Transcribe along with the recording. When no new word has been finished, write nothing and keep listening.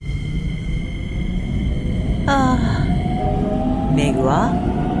メグは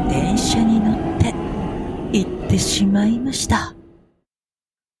電車に乗って行ってしまいました。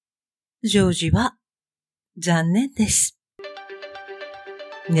ジョージは残念です。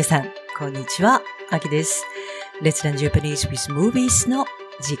皆さん、こんにちは。アキです。Let's Learn Japanese with Movies の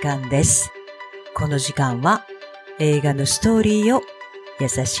時間です。この時間は映画のストーリーを優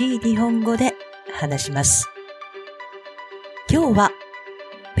しい日本語で話します。今日は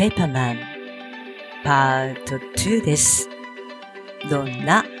Papermanパート2です。どん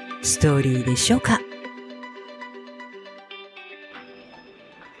なストーリーでしょうか？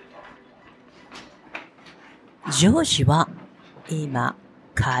ジョージは今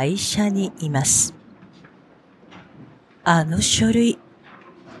会社にいます。あの書類、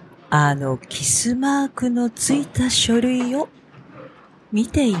あのキスマークのついた書類を見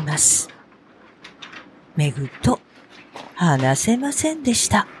ています。メグと話せませんでし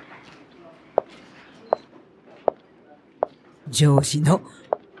た。ジョージの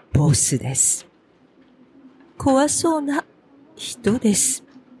ボスです。怖そうな人です。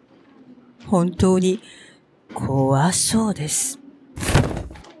本当に怖そうです。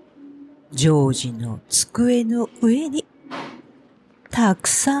ジョージの机の上にたく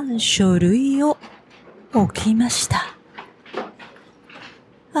さん書類を置きました。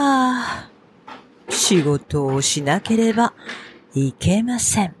仕事をしなければいけま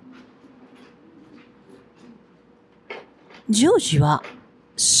せん。ジョージは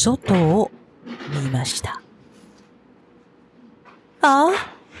外を見ました。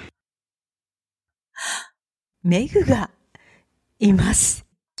メグがいます。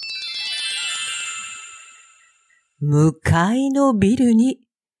向かいのビルに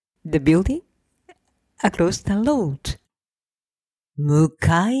The building across the road 向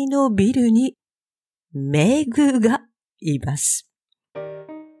かいのビルにメグがいます。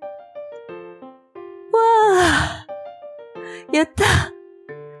やった！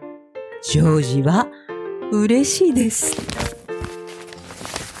ジョージは嬉しいです。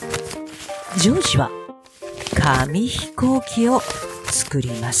ジョージは紙飛行機を作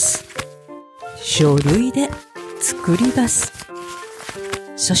ります。書類で作ります。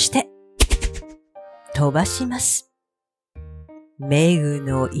そして飛ばします。メグ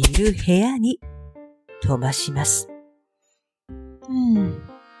のいる部屋に飛ばします。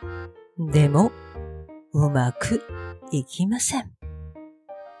でもうまくいきません。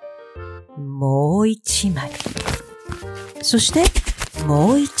もう一枚。そして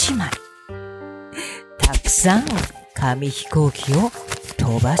もう一枚。たくさん紙飛行機を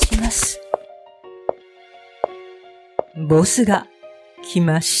飛ばします。ボスが来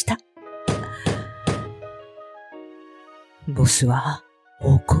ました。ボスは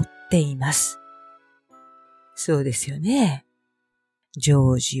怒っています。そうですよね。ジ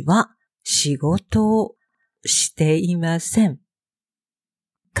ョージは仕事をしていません。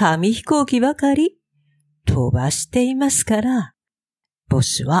紙飛行機ばかり飛ばしていますから、ボ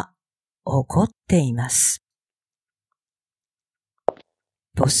スは怒っています。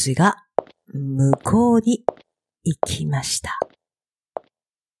ボスが向こうに行きました。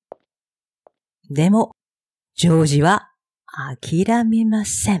でも、ジョージは諦めま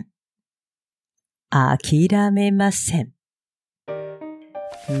せん。諦めません。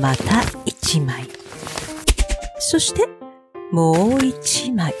また一枚。そしてもう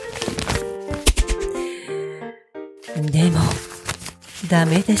一枚。でもダ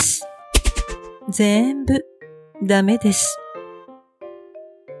メです。全部ダメです。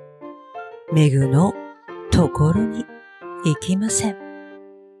メグのところに行きません。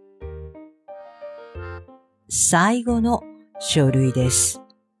最後の書類です。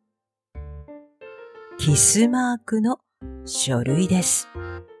キスマークの書類です。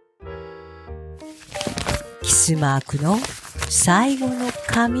キスマークの最後の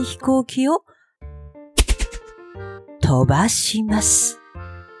紙飛行機を飛ばします。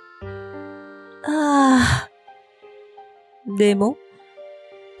でも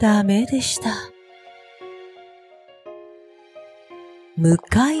ダメでした。向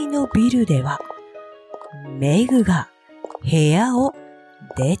かいのビルではメグが部屋を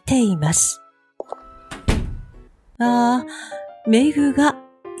出ています。メグが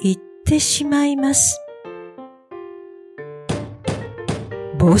行ってしまいます。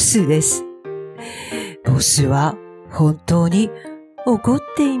ボスです。ボスは本当に怒っ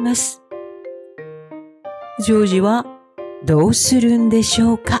ています。ジョージはどうするんでし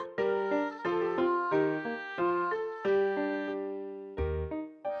ょうか？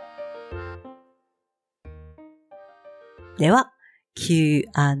では、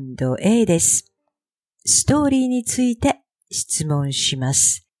Q&A です。ストーリーについて質問しま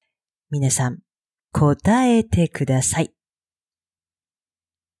す。皆さん、答えてください。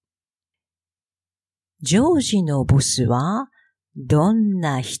ジョージのボスはどん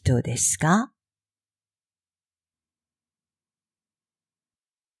な人ですか？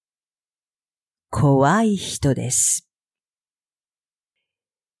怖い人です。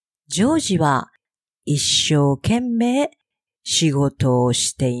ジョージは一生懸命仕事を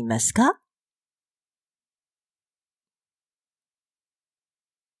していますか？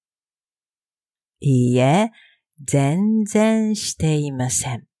いいえ、全然していま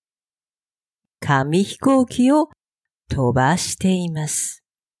せん。紙飛行機を飛ばしています。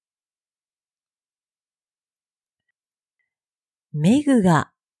メグ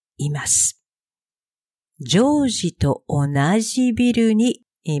がいます。ジョージと同じビルに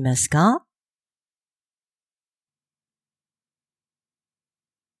いますか？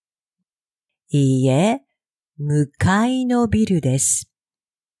いいえ、向かいのビルです。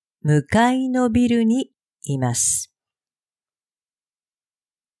向かいのビルにいます。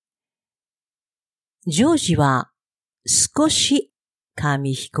ジョージは少し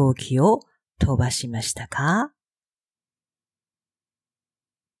紙飛行機を飛ばしましたか？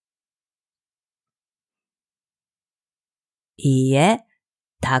いいえ、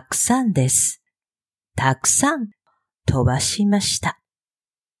たくさんです。たくさん飛ばしました。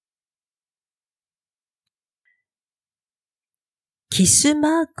キス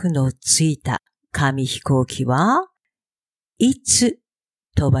マークのついた紙飛行機はいつ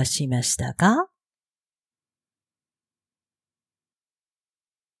飛ばしましたか？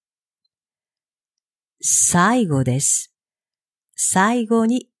最後です。最後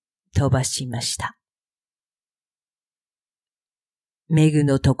に飛ばしました。メグ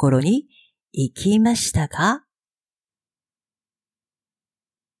のところに行きましたか？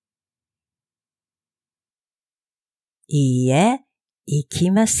いいえ、行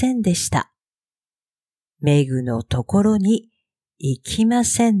きませんでした。メグのところに行きま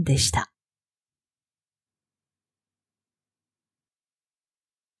せんでした。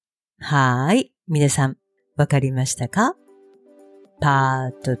はい、皆さんわかりましたか？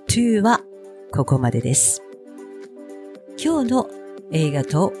パート2はここまでです。今日の映画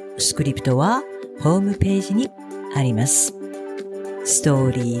とスクリプトはホームページにあります。スト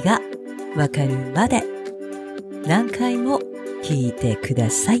ーリーがわかるまで何回も聞いてくだ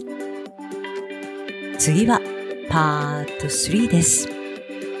さい。次はパート3です。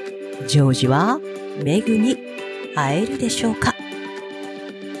ジョージはメグに会えるでしょうか？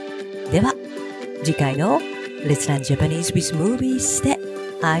では次回の Let's Learn Japanese with Movies で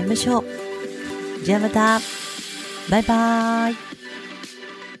会いましょう。じゃあまた。バイバイ。